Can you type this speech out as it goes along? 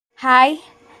Hi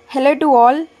hello to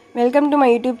all welcome to my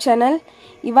YouTube channel.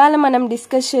 ఇవాళ మనం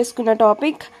discuss చేసుకున్న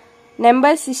topic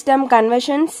number system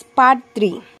conversions part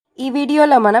 3. ఈ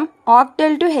వీడియోలో మనం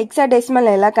ఆక్టల్ టు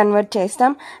హెక్సాడెసిమల్ ఎలా కన్వర్ట్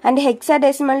చేస్తాం అండ్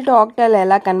హెక్సాడెసిమల్ టు ఆక్టల్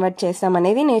ఎలా కన్వర్ట్ చేస్తాం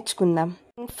అనేది నేర్చుకుందాం.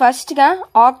 ఫస్ట్గా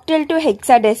ఆక్టల్ టు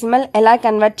హెక్సాడెసిమల్ ఎలా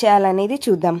కన్వర్ట్ చేయాలనేది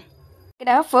చూద్దాం.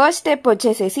 ఇక్కడ ఫస్ట్ స్టెప్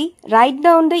వచ్చేసేసి right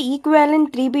down the equivalent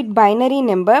 3-bit binary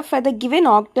number for the given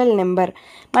octal number.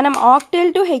 మనం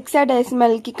ఆక్టల్ టు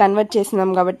హెక్సాడెసిమల్కి కన్వర్ట్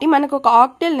చేస్తున్నాం కాబట్టి మనకు ఒక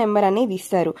ఆక్టల్ నెంబర్ అనేది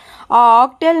ఇస్తారు. ఆ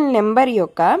ఆక్టల్ నెంబర్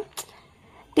యొక్క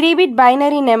 3-bit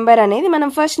బైనరీ నెంబర్ అనేది మనం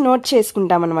ఫస్ట్ నోట్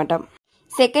చేసుకుంటాం అనమాట.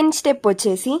 సెకండ్ స్టెప్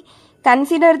వచ్చేసి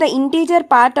consider the integer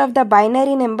part of the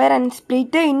binary number and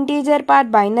split the integer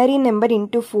part binary number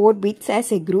into 4 bits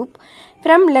as a group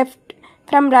from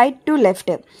right to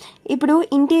left. ఇప్పుడు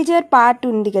integer part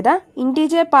ఉంది కదా,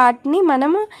 integer పార్ట్ని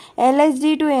మనము LSD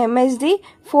to MSD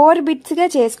 4 బిట్స్గా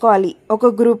చేసుకోవాలి ఒక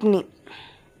గ్రూప్ని.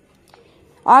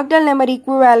 Octal number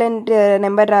equivalent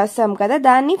number రాస్తాం కదా,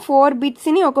 దాన్ని 4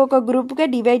 బిట్స్ని ఒక్కొక్క గ్రూప్గా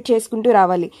డివైడ్ చేసుకుంటూ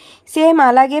రావాలి. సేమ్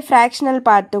అలాగే ఫ్రాక్షనల్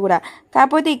పార్ట్తో కూడా,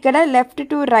 కాకపోతే ఇక్కడ లెఫ్ట్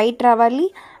టు రైట్ రావాలి,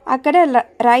 అక్కడ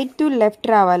రైట్ టు లెఫ్ట్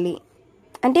రావాలి.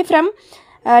 అంటే ఫ్రమ్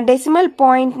డెసిమల్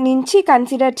పాయింట్ నుంచి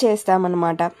కన్సిడర్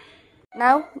చేస్తామన్నమాట.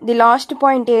 నౌ ది లాస్ట్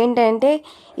పాయింట్ ఏంటంటే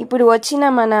ఇప్పుడు వచ్చిన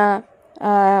మన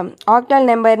ఆక్టల్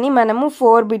నెంబర్ని మనము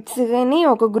 4 బిట్స్ని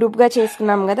ఒక గ్రూప్గా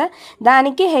చేసుకున్నాం కదా,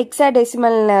 దానికి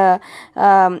హెక్సాడెసిమల్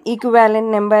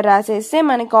ఈక్వివాలెంట్ నెంబర్ రాసేస్తే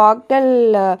మనకి ఆక్టల్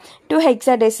టు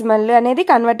హెక్సాడెసిమల్ అనేది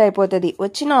కన్వర్ట్ అయిపోతుంది.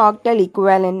 వచ్చిన ఆక్టల్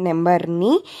ఈక్వివాలెంట్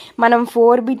నెంబర్ని మనం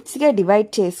 4 బిట్స్గా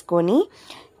డివైడ్ చేసుకొని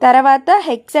తర్వాత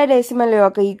హెక్సాడెసిమల్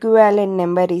యొక్క ఈక్వివాలెంట్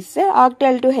నెంబర్ ఇస్తే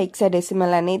ఆక్టల్ టు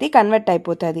హెక్సాడెసిమల్ అనేది కన్వర్ట్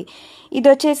అయిపోతుంది. ఇది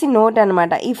వచ్చేసి నోట్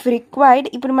అనమాట. ఇఫ్ రిక్వైర్డ్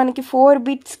ఇప్పుడు మనకి 4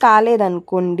 బిట్స్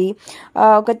కాలేదనుకోండి,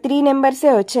 ఒక 3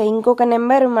 నెంబర్సే వచ్చాయి, ఇంకొక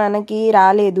నెంబర్ మనకి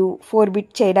రాలేదు 4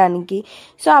 బిట్ చేయడానికి,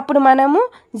 సో అప్పుడు మనము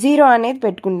 0 అనేది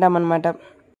పెట్టుకుంటాం అనమాట.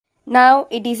 Now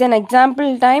it is an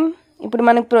example time. ఇప్పుడు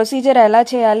మనకు ప్రొసీజర్ ఎలా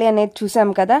చేయాలి అనేది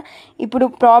చూసాం కదా, ఇప్పుడు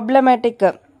ప్రాబ్లమాటిక్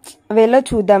వేలో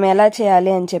చూద్దాం ఎలా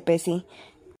చేయాలి అని చెప్పేసి.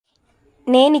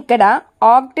 నేను ఇక్కడ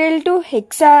ఆక్టల్ టు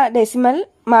హెక్సాడెసిమల్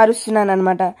మారుస్తున్నాను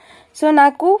అనమాట. సో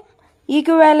నాకు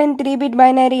equivalent 3-bit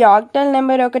binary octal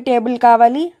number యొక్క టేబుల్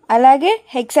కావాలి, అలాగే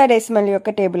హెక్సాడెసిమల్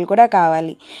యొక్క టేబుల్ కూడా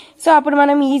కావాలి. సో అప్పుడు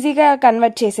మనం ఈజీగా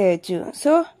కన్వర్ట్ చేసేయచ్చు.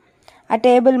 సో ఆ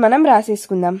టేబుల్ మనం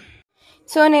రాసేసుకుందాం.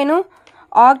 సో నేను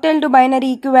octal to binary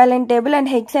equivalent table and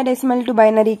hexadecimal to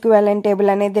binary equivalent table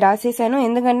అనేది రాసేసాను,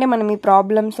 ఎందుకంటే మనం ఈ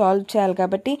ప్రాబ్లమ్ సాల్వ్ చేయాలి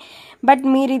కాబట్టి. బట్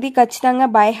మీరు ఇది ఖచ్చితంగా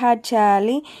బై హార్ట్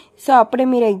చేయాలి. సో అప్పుడే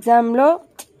మీరు ఎగ్జామ్లో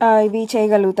ఇవి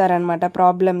చేయగలుగుతారనమాట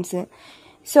ప్రాబ్లమ్స్.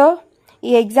 సో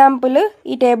ఈ ఎగ్జాంపుల్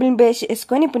ఈ టేబుల్ బేస్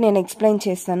చేసుకొని ఇప్పుడు నేను ఎక్స్ప్లెయిన్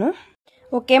చేస్తాను.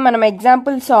 ఓకే, మనం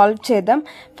ఎగ్జాంపుల్ సాల్వ్ చేద్దాం.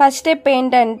 ఫస్ట్ స్టెప్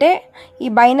ఏంటంటే ఈ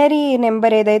బైనరీ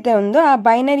నెంబర్ ఏదైతే ఉందో ఆ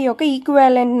బైనరీ యొక్క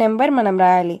ఈక్వివాలెంట్ నెంబర్ మనం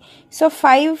రాయాలి. సో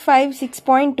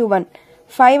 556.21.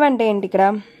 5 అంటే ఏంటి ఇక్కడ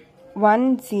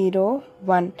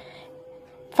 101,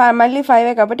 మళ్ళీ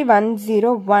 5 కాబట్టి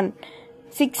 101.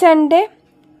 6 అంటే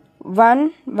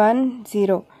 110.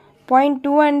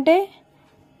 0.2 అంటే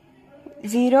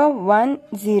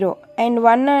 010 అండ్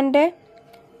 1 అంటే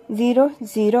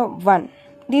 001.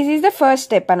 This is the first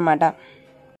step అనమాట.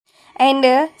 And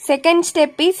second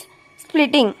step is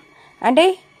splitting. అంటే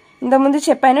ఇంతకుముందు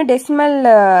చెప్పాను, డెసిమల్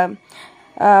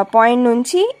పాయింట్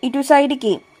నుంచి ఇటు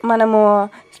సైడ్కి మనము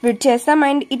స్ప్లిట్ చేస్తాం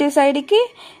అండ్ ఇటు సైడ్కి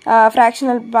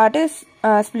ఫ్రాక్షనల్ పార్ట్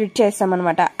స్ప్లిట్ చేస్తాం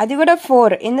అనమాట. అది కూడా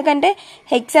 4, ఎందుకంటే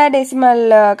హెక్సాడెసిమల్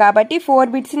కాబట్టి 4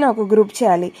 బిట్స్ని ఒక గ్రూప్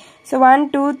చేయాలి. సో 1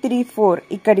 2 3 4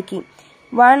 ఇక్కడికి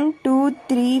 1 2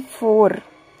 3 4.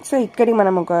 సో ఇక్కడికి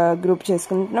మనం ఒక గ్రూప్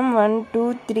చేసుకుంటున్నాం. 1 2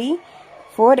 3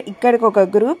 4 ఇక్కడికి ఒక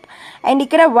గ్రూప్. అండ్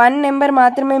ఇక్కడ 1 నెంబర్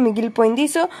మాత్రమే మిగిలిపోయింది.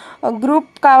 సో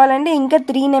గ్రూప్ కావాలంటే ఇంకా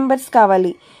 3 నెంబర్స్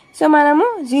కావాలి. సో మనము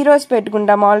జీరోస్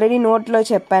పెట్టుకుంటాం, ఆల్రెడీ నోట్లో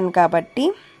చెప్పాను కాబట్టి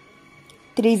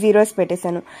 3 zeros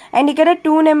పెట్టేశాను. అండ్ ఇక్కడ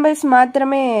 2 నెంబర్స్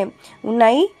మాత్రమే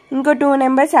ఉన్నాయి, ఇంకో 2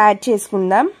 నెంబర్స్ యాడ్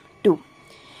చేసుకుందాం 2.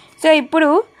 సో ఇప్పుడు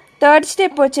థర్డ్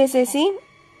స్టెప్ వచ్చేసేసి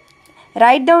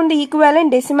right down the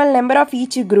equivalent decimal number of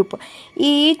each group. ఈ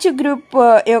ఈచ్ గ్రూప్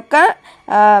యొక్క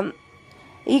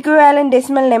ఈక్వివాలెంట్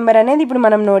డెసిమల్ నెంబర్ అనేది ఇప్పుడు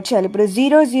మనం నోట్ చేయాలి. ఇప్పుడు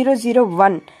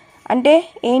 0001 అంటే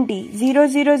ఏంటి,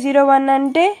 0001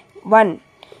 అంటే 1.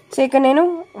 సో ఇక్కడ నేను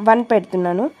 1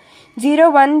 పెడుతున్నాను.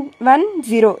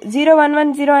 0110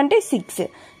 0110 అంటే 6.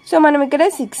 సో మనం ఇక్కడ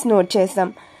 6 నోట్ చేస్తాం.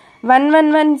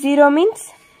 1110 మీన్స్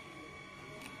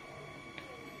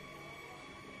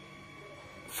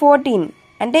 14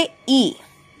 అంటే ఈ.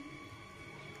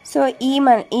 సో ఈ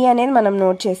అనేది మనం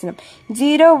నోట్ చేసినాం.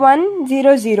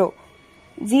 0100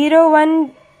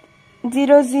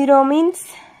 0100 మీన్స్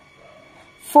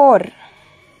 4.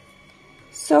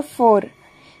 సో 4.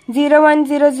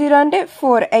 0100 అంటే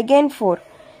 4 అగైన్ 4.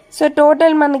 సో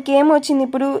టోటల్ మనకి ఏమొచ్చింది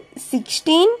ఇప్పుడు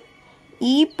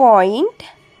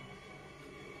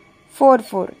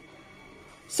 16E.44.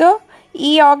 సో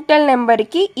ఈ ఆక్టల్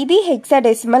నెంబర్కి ఇది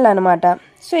హెక్సాడెసిమల్ అనమాట.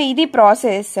 సో ఇది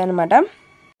ప్రాసెస్ అనమాట.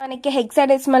 మనకి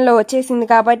హెక్సాడెసిమల్లో వచ్చేసింది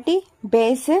కాబట్టి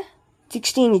బేస్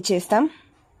 16 ఇచ్చేస్తాం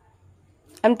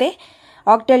అంతే.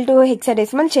 ఆక్టల్ టు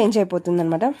హెక్సాడెసిమల్ చేంజ్ అయిపోతుంది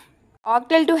అనమాట.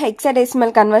 ఆక్టల్ టు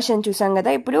హెక్సాడెసిమల్ కన్వర్షన్ చూసాం కదా.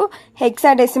 ఇప్పుడు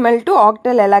హెక్సాడెసిమల్ టు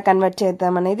ఆక్టల్ ఎలా కన్వర్ట్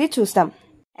చేద్దాం అనేది చూస్తాం.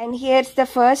 And here's the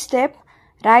first step.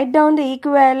 Right down the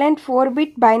equivalent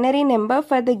 4-bit binary number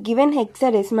for the given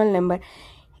hexadecimal number.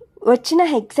 వచ్చిన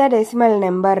హెక్సాడెసిమల్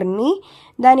నెంబర్ని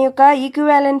దాని యొక్క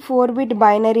ఈక్వివాలెంట్ 4-bit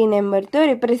బైనరీ నెంబర్తో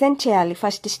రిప్రజెంట్ చేయాలి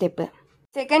ఫస్ట్ స్టెప్.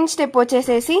 సెకండ్ స్టెప్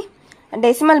వచ్చేసేసి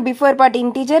decimal before part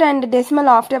integer and decimal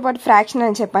after part fraction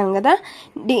అని చెప్పాను కదా.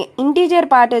 ఇంటీజర్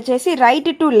పార్ట్ వచ్చేసి రైట్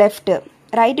టు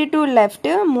లెఫ్ట్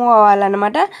మూవ్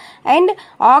అవ్వాలన్నమాట. అండ్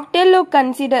ఆక్టెల్లో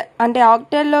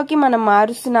ఆక్టెల్లోకి మనం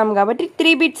మారుస్తున్నాం కాబట్టి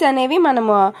 3 bits అనేవి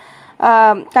మనము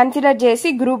కన్సిడర్ చేసి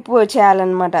గ్రూప్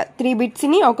చేయాలన్నమాట. 3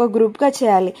 bitsని ఒక గ్రూప్గా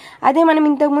చేయాలి. అదే మనం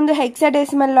ఇంతకుముందు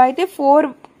హెక్సాడెసిమల్లో అయితే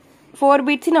 4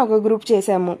 bitsని ఒక గ్రూప్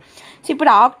చేసాము. సో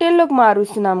ఇప్పుడు ఆక్టెల్లోకి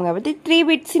మారుస్తున్నాం కాబట్టి 3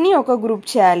 bitsని ఒక గ్రూప్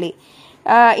చేయాలి.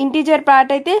 ఇంటీజర్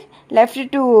పార్ట్ అయితే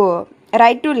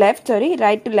right to left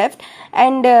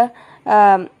and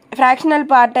fractional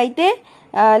part అయితే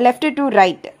లెఫ్ట్ టు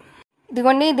రైట్.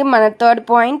 ఇదిగోండి, ఇది మన థర్డ్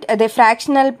పాయింట్. అదే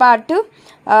ఫ్రాక్షనల్ పార్ట్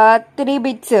 3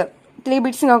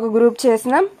 bitsని ఒక గ్రూప్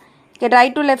చేసినాం. ఇక్కడ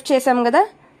రైట్ టు లెఫ్ట్ చేసాం కదా,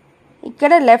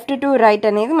 ఇక్కడ లెఫ్ట్ టు రైట్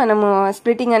అనేది మనము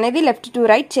స్ప్లిటింగ్ అనేది లెఫ్ట్ టు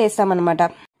రైట్ చేస్తామన్నమాట.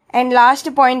 అండ్ లాస్ట్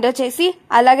పాయింట్ వచ్చేసి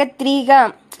అలాగే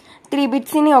 3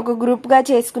 bitsని ఒక గ్రూప్గా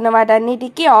చేసుకున్న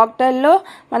వాటన్నిటికీ ఆక్టల్లో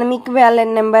మనం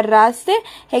ఈక్వివాలెంట్ నెంబర్ రాస్తే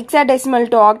హెక్సాడెసిమల్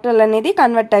టు ఆక్టల్ అనేది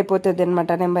కన్వర్ట్ అయిపోతుంది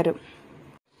అనమాట number.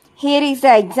 Here is the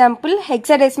example.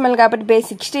 Hexadecimal కాబట్టి బేస్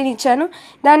 16 ఇచ్చాను,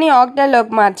 దాన్ని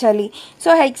ఆక్టల్లోకి మార్చాలి. సో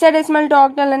హెక్సాడెసిమల్ టు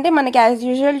ఆక్టల్ అంటే మనకి యాజ్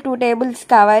యూజువల్ 2 tables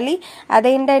కావాలి.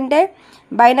 అదేంటంటే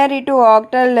binary to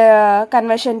octal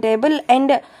conversion table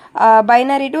and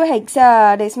binary to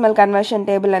hexadecimal conversion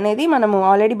table అనేది మనము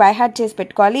ఆల్రెడీ బై హార్ట్ చేసి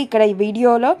పెట్టుకోవాలి. ఇక్కడ ఈ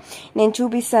వీడియోలో నేను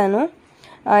చూపిస్తాను,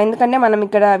 ఎందుకంటే మనం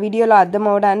ఇక్కడ వీడియోలో అర్థం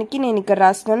అవడానికి నేను ఇక్కడ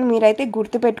రాస్తున్నాను. మీరైతే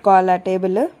గుర్తుపెట్టుకోవాలి ఆ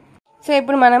టేబుల్. సో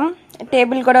ఇప్పుడు మనం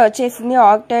టేబుల్ కూడా వచ్చేసింది.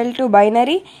 Octal to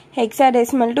binary,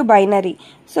 hexadecimal to binary.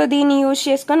 So దీన్ని యూజ్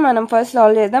చేసుకొని మనం ఫస్ట్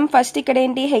సాల్వ్ చేద్దాం. ఫస్ట్ ఇక్కడ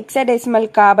ఏంటి హెక్సాడెసిమల్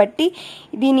కాబట్టి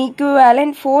దీని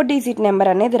ఈక్వివాలెంట్ 4 digit నెంబర్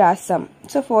అనేది రాస్తాం.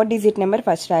 సో 4 digit నెంబర్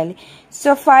ఫస్ట్ రాయాలి. So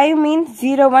 5 means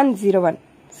 0101.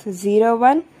 సో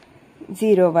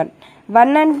 0101.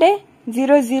 1 అంటే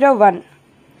 001.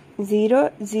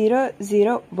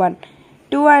 0001.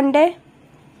 2 అంటే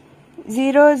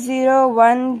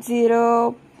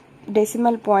 0010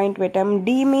 డెసిమల్ పాయింట్ పెట్టాం. D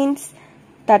means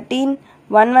 13.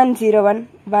 1101.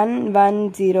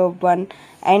 1101.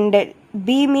 And B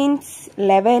means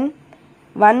 11.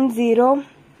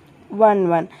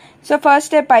 1011. So first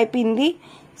step అయిపోయింది.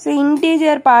 సో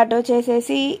ఇంటీజర్ పార్ట్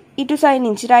వచ్చేసేసి ఇటు సైడ్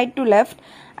నుంచి right to left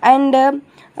and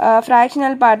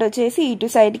fractional part వచ్చేసి ఇటు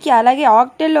సైడ్కి. అలాగే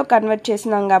ఆక్టెల్లో కన్వర్ట్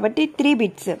చేస్తున్నాం కాబట్టి 3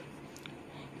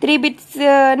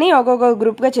 bitsని ఒక్కొక్క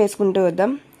గ్రూప్గా చేసుకుంటూ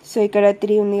వద్దాం. సో ఇక్కడ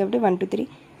 3 ఉంది కాబట్టి 1 2 3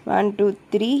 1 2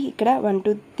 3, ఇక్కడ 1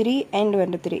 2 3 అండ్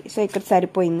 1 2 3. సో ఇక్కడ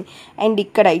సరిపోయింది. అండ్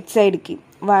ఇక్కడ ఇటు సైడ్కి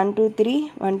 1 2 3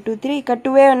 1 2 3, ఇక్కడ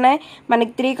 2 ఉన్నాయి,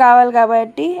 మనకి 3 కావాలి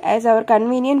కాబట్టి యాజ్ అవర్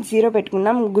కన్వీనియంట్ 0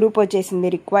 పెట్టుకున్నాం. గ్రూప్ వచ్చేసింది,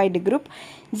 రిక్వైర్డ్ గ్రూప్.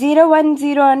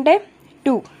 010 అంటే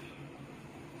 2,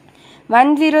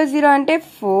 100 అంటే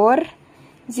 4,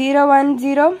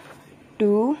 010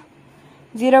 2,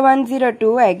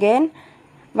 0102 again,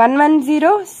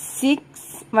 1106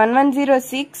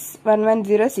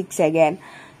 1106 again.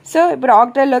 సో ఇప్పుడు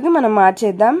ఆక్టల్లోకి మనం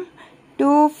మార్చేద్దాం.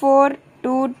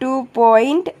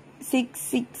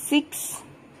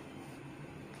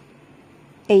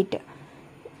 2422.6668.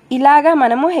 ఇలాగా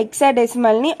మనము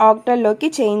హెక్సాడెసిమల్ని ఆక్టల్లోకి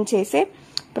చేంజ్ చేసే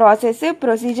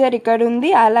ప్రొసీజర్ ఇక్కడ ఉంది.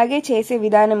 అలాగే చేసే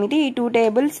విధానం ఇది. ఈ 2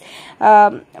 tables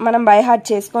మనం బై హార్ట్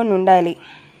చేసుకొని ఉండాలి.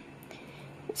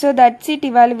 So that's it.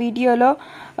 ఇవాళ వీడియోలో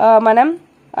మనం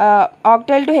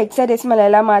ఆక్టల్ టు హెక్సాడెసిమల్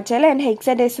ఎలా మార్చాలి అండ్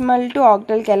హెక్సాడెసిమల్ టు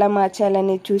ఆక్టల్కి ఎలా మార్చాలి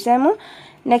అనేది చూసాము.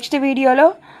 నెక్స్ట్ వీడియోలో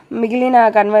మిగిలిన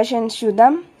కన్వర్షన్స్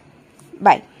చూద్దాం.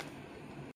 బాయ్.